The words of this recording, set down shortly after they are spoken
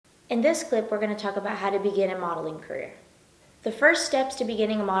In this clip, we're going to talk about how to begin a modeling career. The first steps to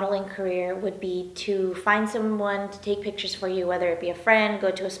beginning a modeling career would be to find someone to take pictures for you, whether it be a friend,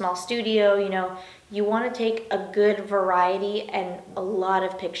 go to a small studio. You want to take a good variety and a lot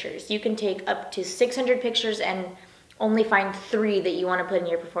of pictures. You can take up to 600 pictures and only find 3 that you want to put in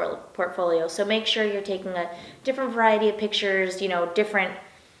your portfolio. So make sure you're taking a different variety of pictures, different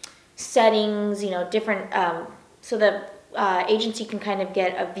settings, different, so the agency can kind of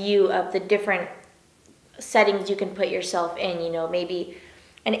get a view of the different settings you can put yourself in, maybe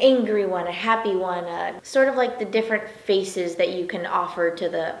an angry one, a happy one, sort of like the different faces that you can offer to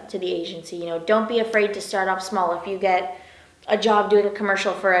the agency. Don't be afraid to start off small. If you get a job doing a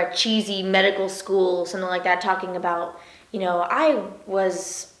commercial for a cheesy medical school, something like that, talking about, I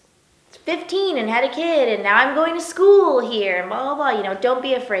was 15 and had a kid and now I'm going to school here and blah, blah, blah. Don't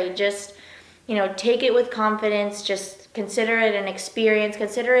be afraid. Just, take it with confidence. Just consider it an experience.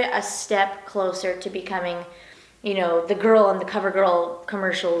 Consider it a step closer to becoming, the girl on the CoverGirl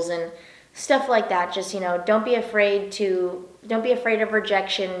commercials and stuff like that. Just, don't be afraid of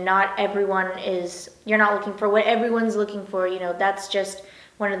rejection. Not everyone you're not looking for what everyone's looking for. That's just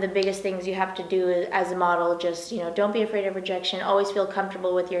one of the biggest things you have to do as a model. Just, don't be afraid of rejection. Always feel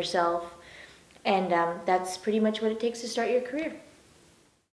comfortable with yourself. And that's pretty much what it takes to start your career.